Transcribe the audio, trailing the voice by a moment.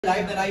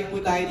Live na live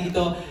po tayo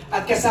dito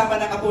at kasama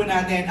na po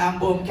natin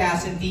ang buong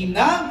cast and team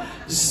ng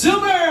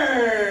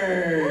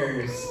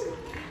Zoomers!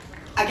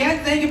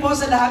 Again, thank you po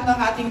sa lahat ng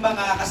ating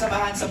mga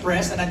kasamahan sa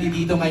press na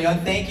nandito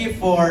ngayon. Thank you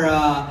for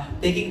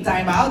taking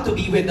time out to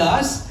be with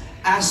us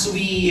as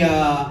we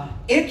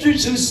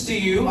introduce to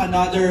you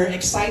another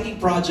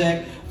exciting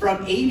project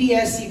from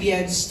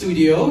ABS-CBN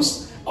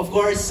Studios. Of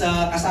course,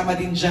 kasama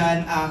din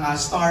dyan ang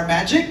Star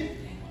Magic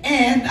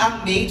and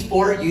ang Made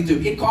for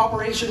YouTube in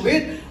cooperation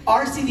with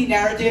RCD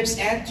Narratives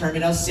and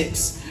Terminal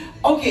 6.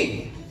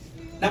 Okay,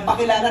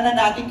 napakilala na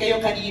natin kayo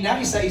kanina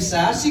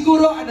isa-isa.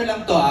 Siguro ano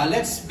lang to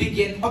let's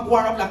begin,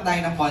 mag-warm up lang tayo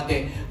ng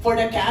konti. For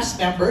the cast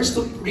members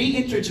to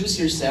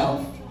reintroduce yourself,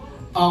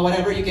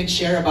 whatever you can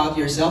share about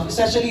yourself,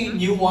 especially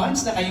new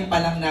ones na ngayon pa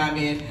lang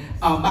namin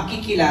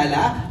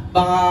makikilala.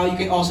 Baka you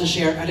can also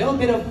share a little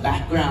bit of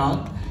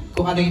background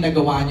kung ano yung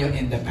nagawa nyo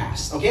in the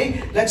past.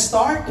 Okay, let's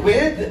start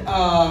with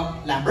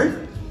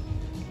Lambert.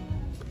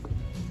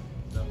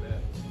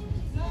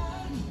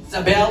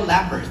 Isabel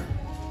Lambert.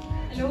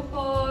 Hello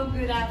po,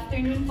 good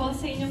afternoon po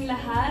sa inyong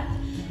lahat.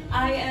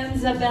 I am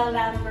Isabel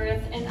Lambert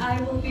and I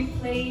will be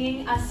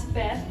playing as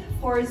Beth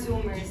for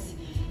Zoomers.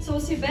 So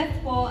si Beth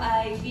po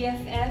ay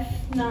BFF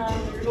ng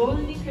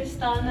role ni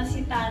Crystal na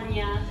si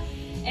Tanya,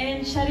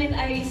 and siya rin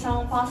ay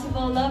isang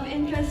possible love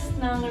interest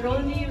ng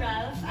role ni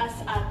Ralph as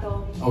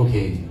Atom.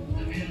 Okay.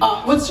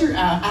 What's your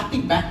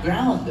acting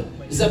background?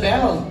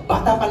 Isabel,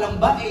 bata pa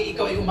lang ba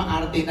ikaw ay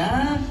umaarte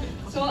na?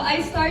 So,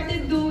 I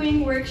started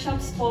doing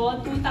workshops po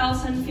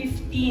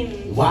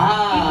 2015. Wow!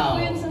 Dito po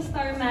yun sa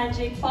Star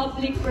Magic.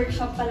 Public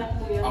workshop pa lang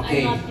po yun.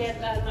 Okay. I'm not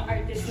yet an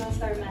artist ng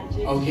Star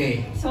Magic.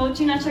 Okay. So,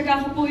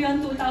 chinatsaga ko po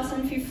yun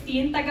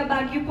 2015. Taga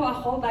Baguio po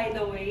ako, by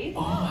the way. Oh,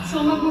 wow.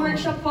 So,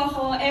 mag-workshop po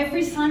ako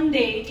every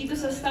Sunday dito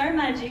sa Star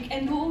Magic.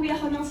 And uuwi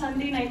ako ng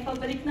Sunday night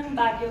pabalik ng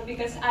Baguio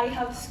because I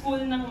have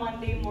school ng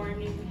Monday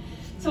morning.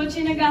 So,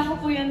 chinaga ko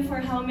po yun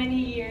for how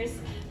many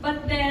years.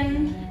 But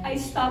then, I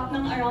stopped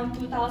ng around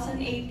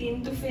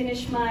 2018 to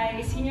finish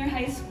my senior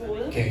high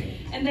school. Okay.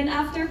 And then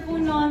after po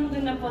nun,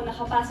 dun na po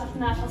nakapasok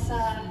na ako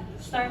sa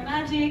Star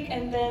Magic.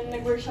 And then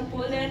nag-workshop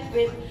po ulit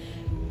with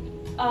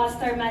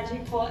Star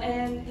Magic po.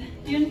 And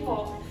yun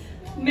po.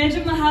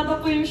 Medyo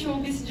mahaba po yung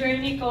showbiz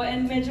journey ko.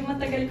 And medyo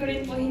matagal ko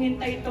rin po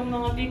hinintay itong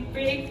mga big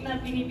break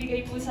na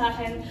binibigay po sa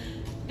akin.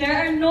 There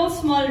are no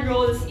small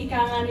roles,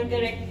 ika nga ni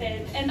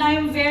directed. And I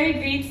am very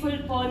grateful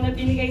po na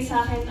binigay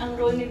sa akin ang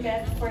role ni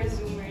Beth for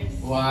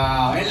Zoomers.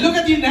 Wow! And look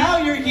at you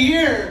now! You're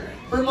here!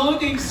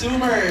 Promoting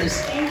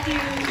Zoomers! Thank you!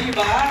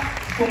 Diba?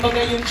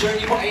 Kumbaga yung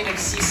journey mo ay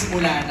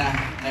nagsisimula na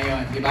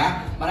ngayon,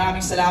 diba?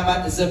 Maraming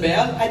salamat,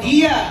 Isabel.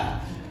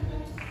 Hadia!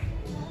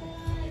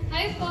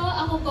 Hi po!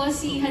 Ako po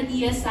si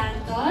Hadia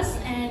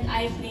Santos and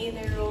I play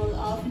the role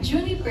of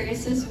Juniper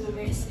sa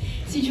Zoomers.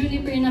 Si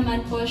Juniper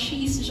naman po,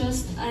 she's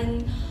just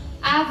an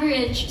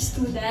average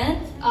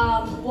student,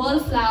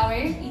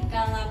 wallflower,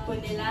 ika nga po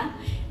nila.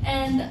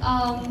 And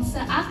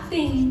sa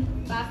acting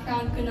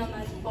background ko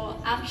naman po,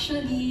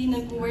 actually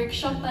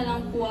nag-workshop pa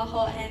lang po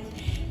ako and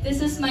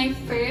this is my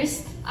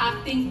first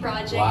acting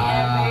project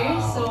ever.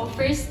 So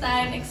first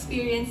time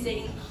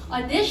experiencing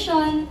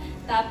audition,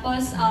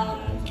 tapos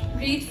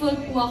grateful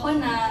po ako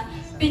na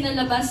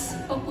pinalabas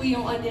pa po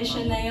yung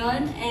audition na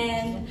yon,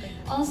 and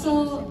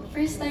also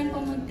first time po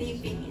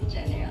mag-taping in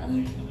general.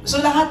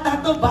 So lahat na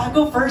to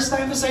bago, first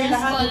time to sa'yo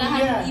lahat. Po,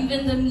 lahat,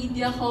 even the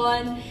media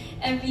con,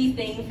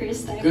 everything,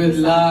 first time. Good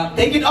luck.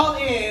 Take it all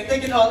in.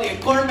 Take it all in.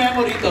 Core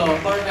memory to.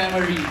 Core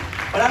memory.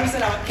 Maraming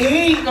salamat.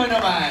 Kay, ikaw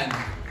naman.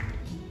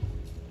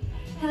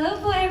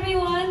 Hello po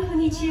everyone.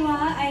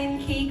 Konnichiwa.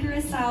 I'm Kay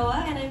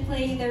Kurosawa and I'm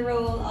playing the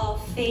role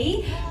of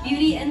Faye,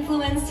 beauty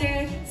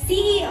influencer,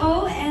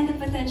 CEO, and the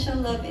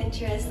potential love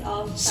interest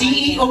of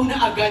CEO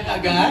na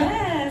agad-agad?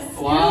 Yes.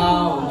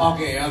 Wow.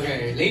 Okay,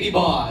 okay. Lady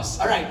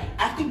Boss. Alright.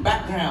 Acting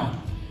background.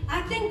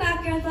 Acting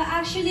background po,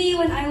 actually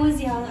when I was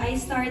young, I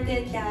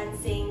started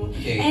dancing.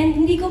 Okay. And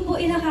hindi ko po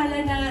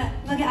inakala na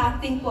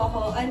mag-acting po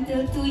ako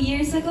until 2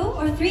 years ago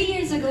or 3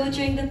 years ago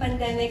during the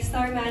pandemic.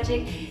 Star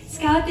Magic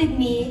scouted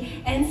me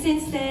and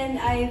since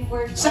then I've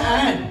worked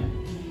Saan?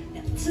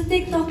 Sa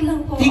TikTok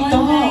lang po, TikTok?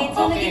 online.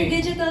 So Okay. naging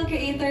digital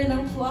creator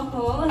lang po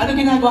ako. Ano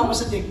ginagawa mo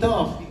sa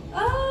TikTok?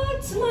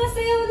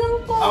 Sumasayaw lang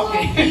po.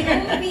 Okay.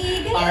 POV,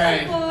 ganyan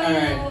Alright, po.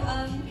 alright.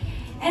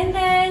 And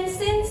then,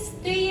 since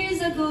 3 years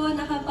ago,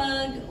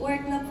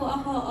 nakapag-work na po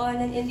ako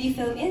on an indie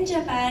film in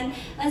Japan,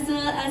 as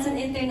well as an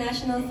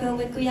international film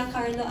with Kuya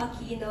Carlo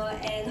Aquino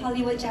and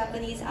Hollywood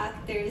Japanese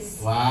actors.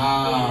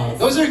 Wow.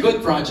 Yes. Those are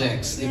good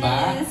projects, di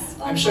ba? Yes,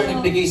 I'm sure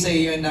opo. nagbigay sa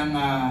iyo ng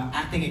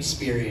acting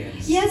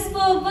experience. Yes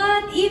po,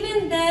 but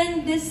even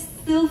then, this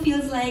still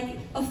feels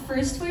like a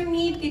first for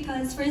me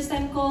because first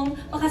time kong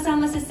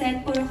makasama sa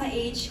set, puro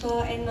ka-age ko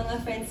and mga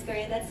friends ko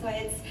rin. That's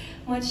why it's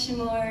much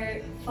more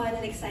fun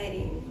and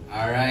exciting.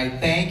 Alright,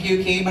 thank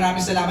you, Kay.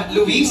 Maraming salamat.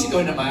 Luis,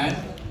 ikaw naman.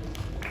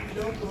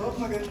 Hello po,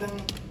 magandang...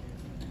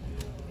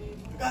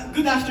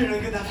 Good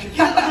afternoon, good afternoon.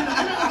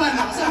 Ano ka ba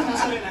na?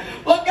 Sorry na.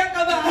 Huwag kang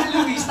kabahan,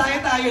 Luis.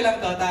 Tayo-tayo lang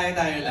to.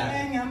 Tayo-tayo lang.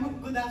 Kaya nga,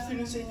 good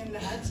afternoon sa inyong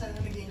lahat. Sana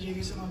nag-enjoy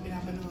kayo sa mga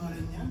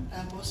pinapanood niya.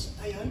 Tapos,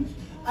 ayun,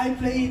 I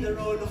play the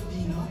role of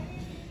Dino.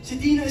 Si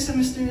Dino is a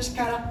mysterious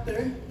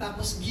character,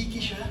 tapos geeky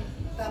siya.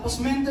 Tapos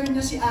mentor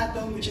niya si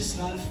Atom, which is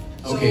Ralph.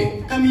 So,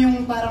 Okay. kami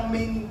yung parang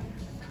main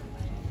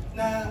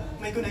na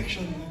may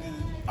connection.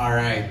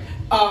 Alright.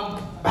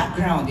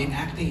 Background in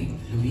acting,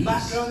 Luis?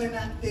 Background in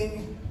acting,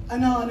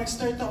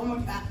 nag-start ako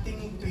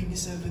mag-acting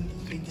 2017,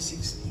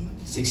 2016.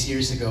 6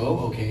 years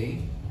ago,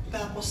 okay.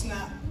 Tapos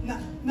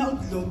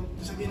naudlot,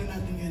 sabihin na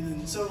natin ganun.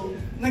 So,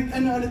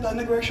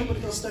 nag-workshop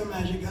ulit ako Star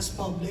Magic as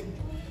public.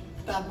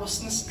 Tapos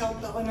na-scout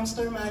ako ng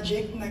Star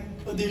Magic,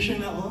 nag-audition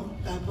ako.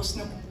 Tapos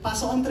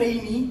napasok ang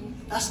trainee.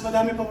 Tapos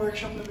madami pang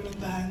workshop na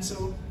pinuntahan.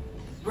 So,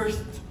 worth.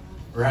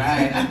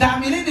 Right. Ang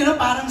dami rin,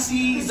 parang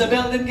si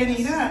Isabel din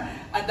kanina.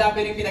 Ang dami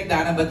rin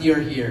pinagdaanan, but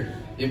you're here.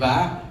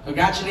 Diba?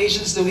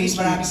 Congratulations, Luis.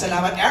 Maraming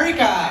salamat.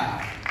 Erica!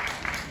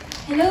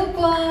 Hello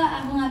po!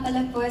 Ako nga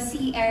pala po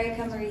si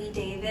Erica Marie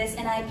Davis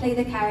and I play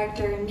the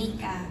character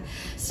Mika.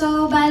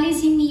 So, bali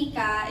si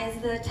Mika is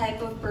the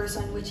type of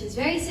person which is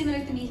very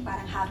similar to me,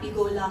 parang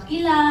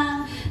happy-go-lucky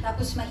lang,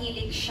 tapos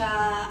mahilig siya,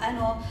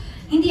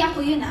 hindi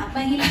ako yun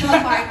mahilig siya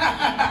mag-party,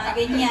 mga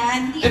ganyan.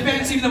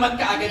 Defensive naman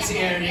kaagad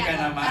si Erica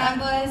naman.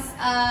 Tapos,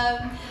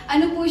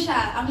 po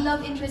siya, ang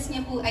love interest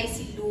niya po ay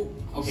si Luke.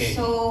 Okay.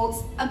 So,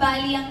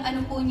 bali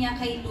ang po niya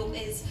kay Luke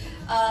is,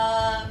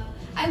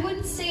 I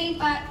wouldn't say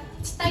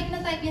type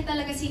niya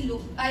talaga si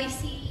Luke,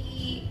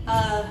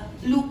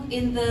 Luke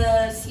in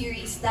the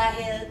series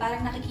dahil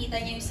parang nakikita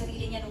niya yung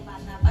sarili niya nung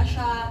bata pa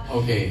siya.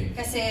 Okay.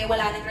 Kasi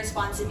wala nang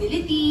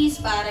responsibilities,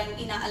 parang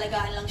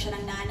inaalagaan lang siya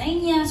ng nanay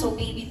niya, so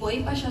baby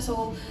boy pa siya,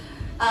 so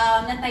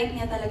na-type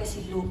niya talaga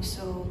si Luke.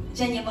 So,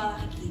 dyan niya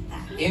makikita.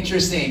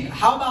 Interesting.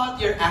 How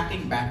about your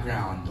acting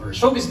background or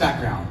showbiz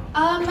background?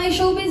 My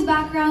showbiz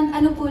background,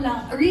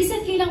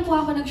 recently lang po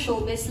ako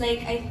nag-showbiz,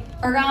 like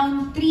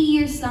around 3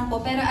 years lang po,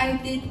 pero I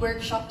did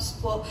workshops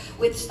po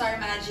with Star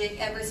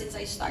Magic ever since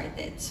I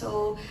started.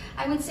 So,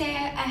 I would say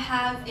I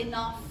have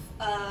enough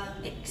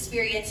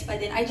experience pa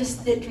din. I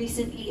just did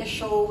recently a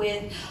show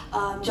with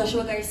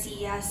Joshua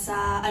Garcia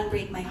sa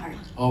Unbreak My Heart.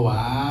 Oh,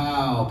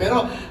 wow!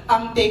 Pero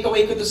ang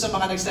takeaway ko doon sa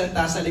mga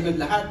nagsalita sa likod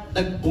lahat,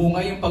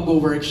 nagbunga yung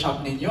pag-workshop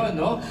ninyo,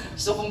 no?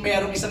 So kung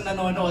merong isang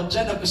nanonood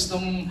dyan na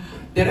gustong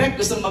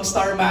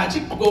mag-Star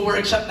Magic,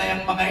 pag-workshop na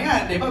yung mga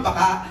yan, di ba?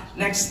 Baka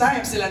next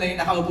time sila na yung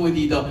nakaupo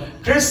dito.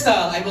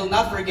 Crystal, I will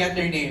not forget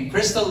your name,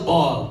 Crystal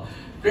Ball.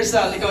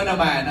 Crystal, ikaw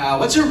naman,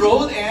 what's your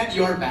role and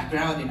your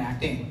background in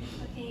acting?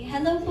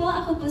 Hello po,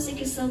 ako po si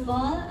Crystal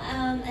Ball,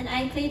 and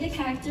I play the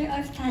character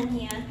of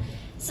Tanya.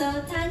 So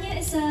Tanya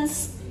is a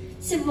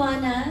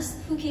Cebuana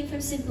who came from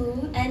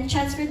Cebu and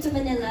transferred to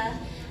Manila,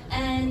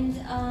 and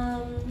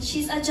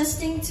she's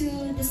adjusting to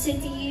the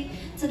city,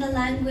 to the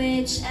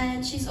language,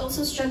 and she's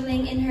also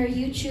struggling in her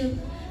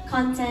YouTube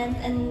content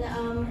and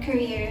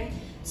career.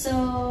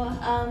 So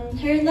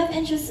her love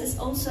interest is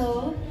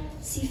also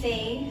si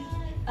Faye,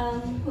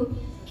 who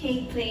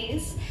Kay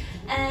plays.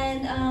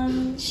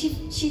 And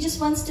she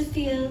just wants to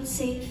feel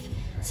safe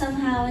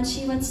somehow, and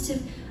she wants to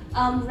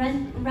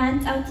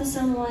rant out to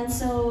someone.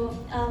 So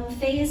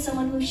Faye is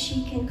someone who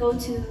she can go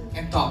to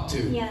and talk to.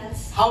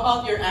 Yes. How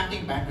about your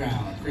acting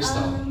background,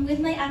 Crystal?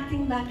 With my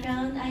acting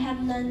background, I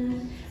have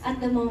none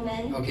at the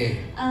moment.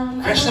 Okay.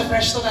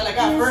 Fresh to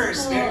talaga. Yes,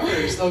 first, po. very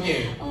first.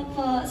 Okay.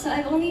 Opo. So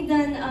I've only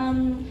done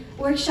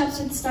workshops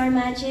with Star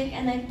Magic,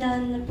 and I've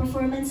done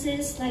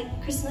performances like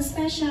Christmas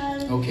special.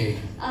 Okay.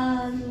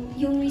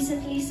 Yung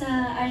recently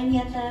sa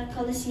Araneta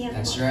Coliseum.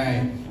 That's po.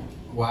 right.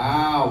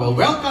 Wow. Well,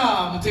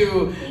 welcome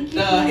to Thank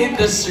you. the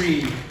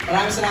industry.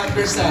 Maraming salamat,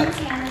 Crystal.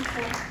 Salamat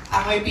po.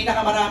 Ang may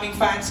pinakamaraming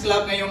fans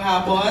club ngayong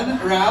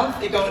hapon, Ralph,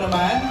 ikaw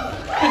naman.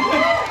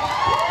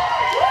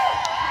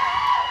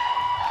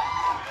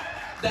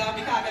 Dami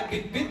ka agad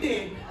bit-bit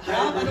eh.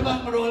 Ralph, ano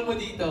bang role mo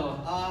dito?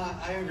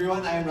 Hi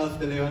everyone, I am Ralph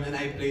De Leon and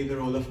I play the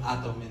role of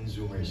Atom in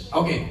Zoomers.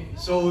 Okay.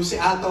 So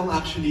si Atom,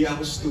 actually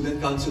ako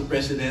student council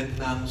president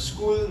ng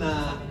school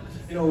na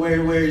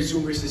where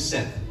Zoomers is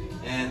set.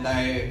 And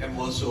I am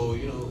also,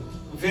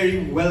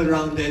 very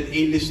well-rounded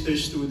A-lister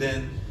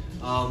student,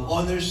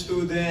 honor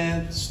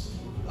student,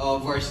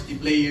 varsity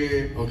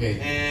player. Okay.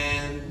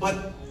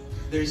 But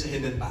there's a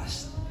hidden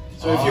past.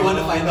 So if you want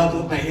to find out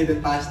what my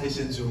hidden past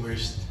is in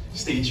Zoomers,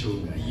 stay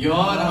tuned. Yun,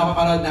 ang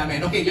mapapanood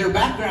namin. Okay, your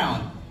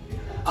background.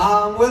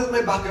 Well,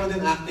 my background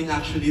in acting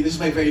actually, this is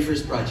my very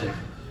first project.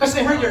 Kasi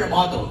I heard you're a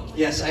model.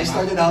 Yes, I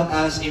started out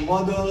as a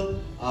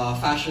model,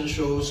 fashion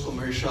shows,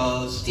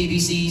 commercials,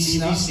 TVCs,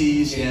 no?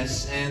 TVCs,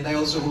 yes. And I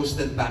also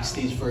hosted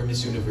backstage for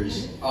Miss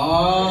Universe.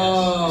 Oh,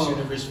 Yes, Miss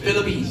Universe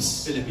Philippines.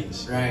 Philippines.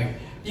 Right.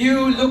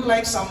 You look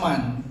like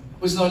someone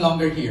who's no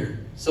longer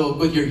here. So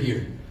good you're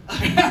here.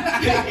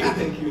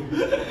 Thank you.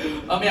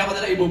 Mamaya ko na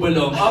lang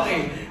ibubulong.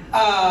 Okay.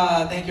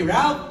 Thank you,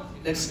 Ralph.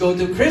 Let's go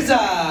to Criza.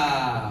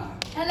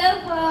 Hello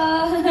po!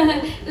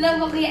 Hello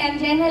po Kuya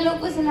MJ, and hello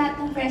po sa lahat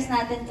ng press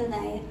natin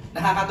tonight.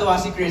 Nakakatuwa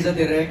si Criza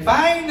direct.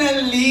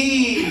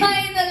 Finally!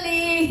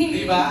 Finally!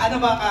 Diba? Ano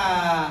ba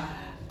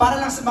para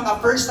lang sa mga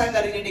first time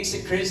narinig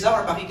si Criza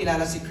or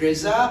makikilala si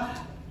Criza,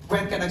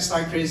 when ka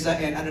nag-start Criza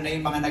and ano na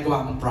yung mga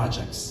nagawa mong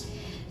projects?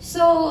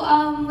 So,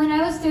 when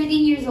I was 13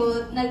 years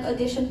old,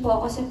 nag-audition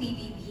po ako sa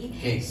PBB.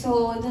 Okay.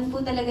 So, doon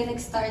po talaga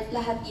nag-start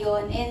lahat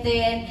yon. And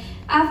then,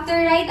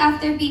 right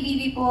after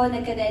PBB po,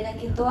 nagka-Denang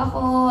Ginto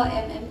ako,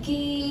 MMK,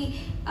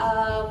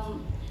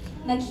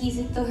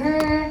 nag-Easy to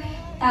Her,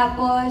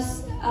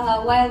 tapos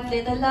Wild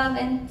Little Love,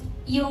 and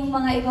yung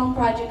mga ibang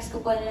projects ko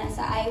po na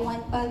nasa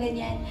iWant pa,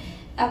 ganyan.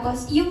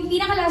 Tapos, yung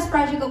pinaka-last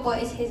project ko po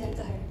is His and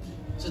to Her.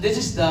 So this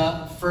is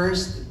the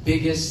first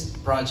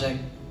biggest project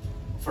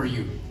for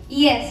you?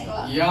 Yes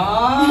po.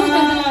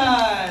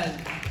 Yan!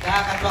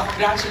 Nakakatawa.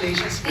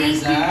 Congratulations,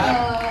 Thank Criza. you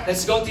po.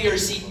 Let's go to your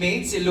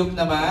seatmate, si Luke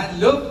naman.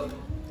 Luke!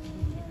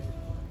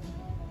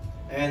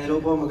 And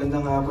hello po,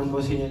 magandang hapon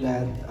po sa inyo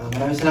lahat.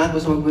 Maraming salamat po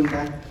sa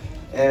magpunta.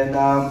 And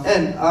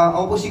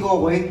ako po si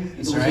Kokoy,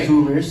 dito po sa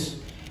Zoomers.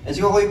 And si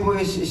Kokoy po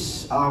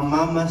is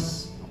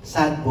Mama's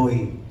sad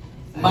boy.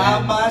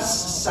 Mama's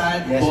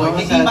sad Yes, boy.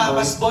 Mama's Hindi sad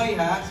Mama's boy. boy,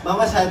 ha?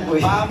 Mama's sad boy.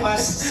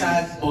 Mama's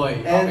sad boy.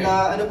 And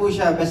Okay. ano po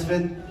siya, best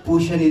friend po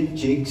siya ni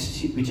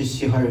Jigs, which is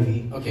si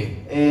Harvey.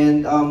 Okay.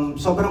 And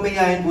sobrang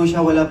mayayain po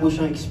siya, wala po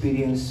siyang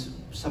experience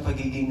sa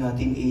pagiging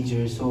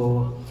teenager.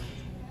 So,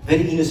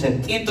 very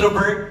innocent.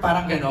 Introvert,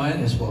 parang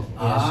ganon? Yes po. Yes.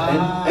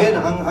 Ah. And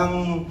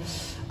ayun,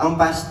 ang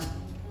past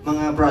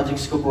mga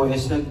projects ko po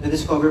is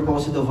na-discover po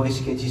ako sa The Voice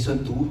Kids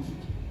Season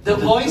 2.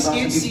 The Voice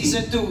Kids 2015.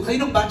 Season 2.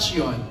 Kaninong batch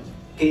yun?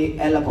 Kay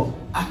Ella po.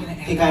 Kina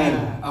Kay Kyle.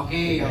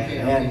 Okay, okay,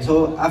 Ayan. okay.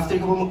 So, after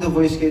ko po mag-The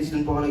Voice Kids,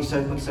 dun po ako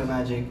nag-start mag-Star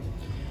Magic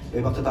way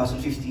back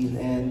 2015.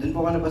 And dun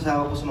po ako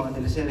napasawa po sa mga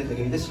teleserye, The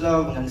Greatest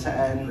Love, Hanggang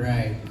Saan,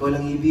 Right. Ikaw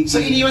Lang Ibig.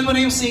 So, iniwan mo na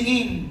yung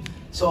singing.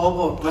 So,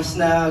 opo, mas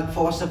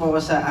nag-focus na po ako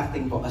sa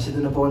acting po kasi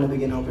doon na po ako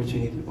nabigyan ng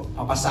opportunity po.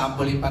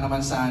 Papasampolin pa naman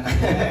sana.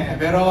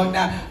 Pero wag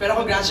na. Pero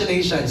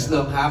congratulations,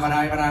 Luke, ha?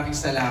 Maraming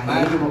salamat.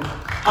 Thank you po.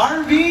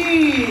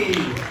 Harvey!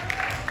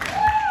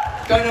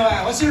 Ikaw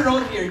naman, what's your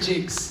role here,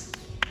 Jigs?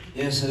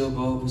 Yes, hello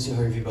po. Ako si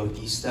Harvey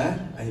Bautista.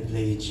 I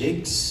play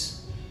Jigs.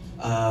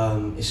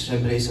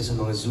 Siyempre isa sa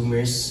mga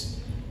Zoomers.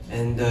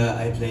 And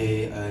I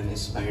play an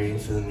aspiring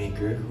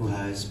filmmaker who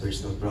has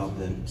personal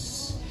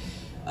problems.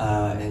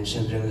 And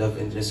siyempre ang love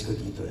interest ko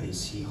dito ay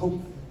si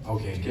Hope.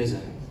 Okay. Criza.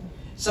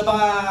 Sa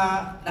mga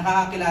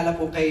nakakakilala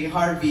po kay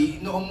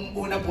Harvey, noong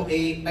una po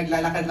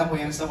naglalakad lang po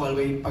yan sa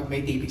hallway pag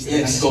may tapings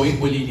na Yes.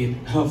 going bulilit.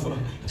 Opo.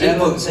 Diyan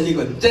po, sa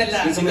likod. Diyan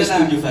lang. Dito sa may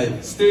Studio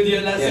 5. Studio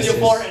lang, Yes, Studio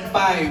yes. 4 and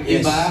 5,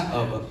 Yes. diba?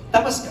 Opo.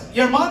 Tapos,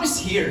 your mom is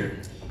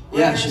here.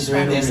 Yeah, she's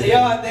right over Yes, there.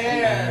 ayun,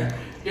 there.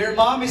 Your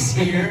mom is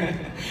here.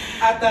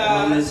 At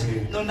Mom is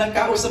here. nung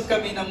nagkausap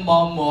kami ng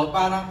mom mo,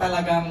 parang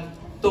talagang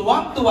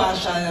tuwang-tuwa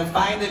siya na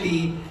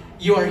finally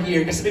you are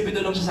here. Kasi may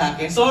binulong siya sa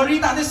akin. Sorry,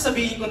 tatay,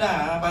 sabihin ko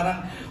na.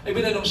 Parang may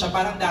binulong siya.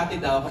 Parang dati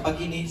daw, kapag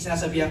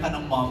sinasabihan ka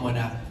ng mom mo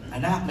na,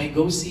 anak, may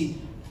go-see.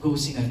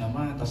 Go-see na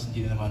naman, tapos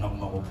hindi na naman ako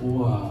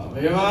makukuha.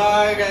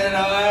 Ay, gano'n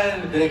naman.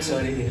 Direk,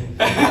 sorry.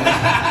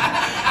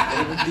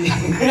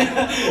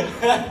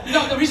 No,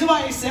 the reason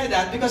why I said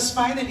that, because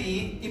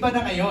finally, iba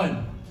na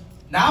ngayon.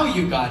 Now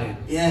you got it.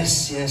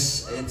 Yes,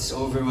 yes. It's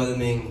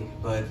overwhelming.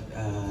 But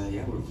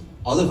yeah,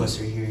 all of us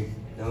are here.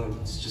 No,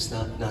 it's just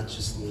not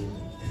just me.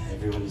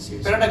 Everyone is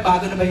here. Pero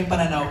nagbago na ba yung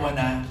pananaw mo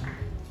na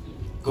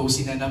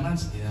go-see na naman,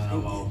 hindi na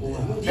naman makukuha?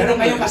 Hindi Pero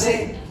naman, ngayon kasi,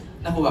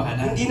 nakuha ka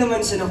na. Hindi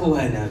naman sa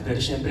nakuha na, pero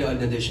syempre on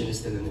audition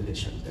is still an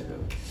audition. Pero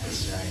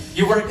That's right.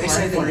 You work hard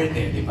Excited. for it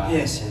di ba?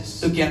 Yes,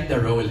 yes. To get the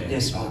role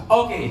Yes, diba?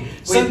 po. Okay,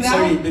 so Wait, now...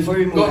 sorry, before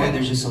we Go move on, ahead.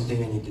 there's just something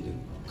I need to do.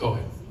 Go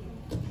ahead.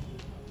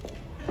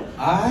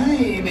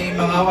 Ay, may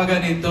mga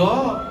ganito.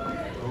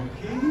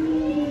 Okay.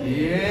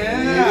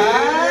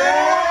 Yeah!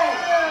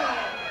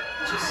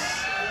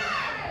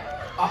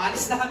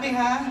 Alis na kami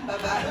ha.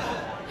 Bye-bye.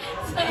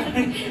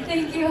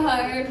 Thank you,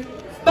 Harv.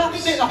 Bakit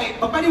din? Okay,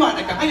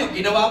 magpaliwanag ka ngayon.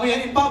 Ginawa mo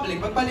yan in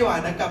public.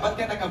 Magpaliwanag ka. Ba't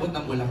ka nagkabot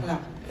ng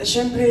bulaklak?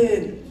 Syempre,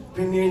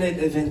 premiere night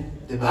event,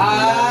 di ba?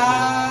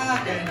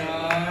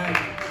 Ganon.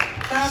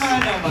 Tama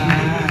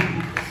naman.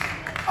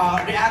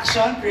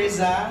 Reaction,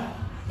 Criza?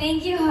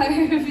 Thank you,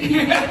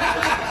 Harvey.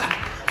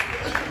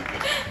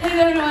 I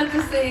don't know what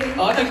to say.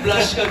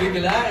 Nag-blush ka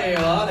bigla eh.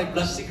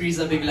 Nag-blush si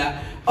Criza bigla.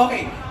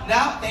 Okay,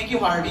 now, thank you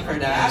Harvey for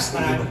that. Yes,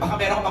 thank you. Baka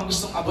meron ka pang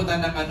gustong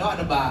abutan ng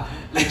ano ba?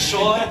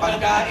 Leksyon,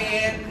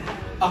 pagkain.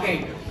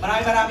 Okay,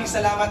 maraming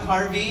salamat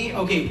Harvey.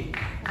 Okay,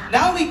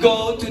 now we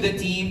go to the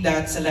team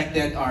that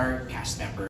selected our cast member.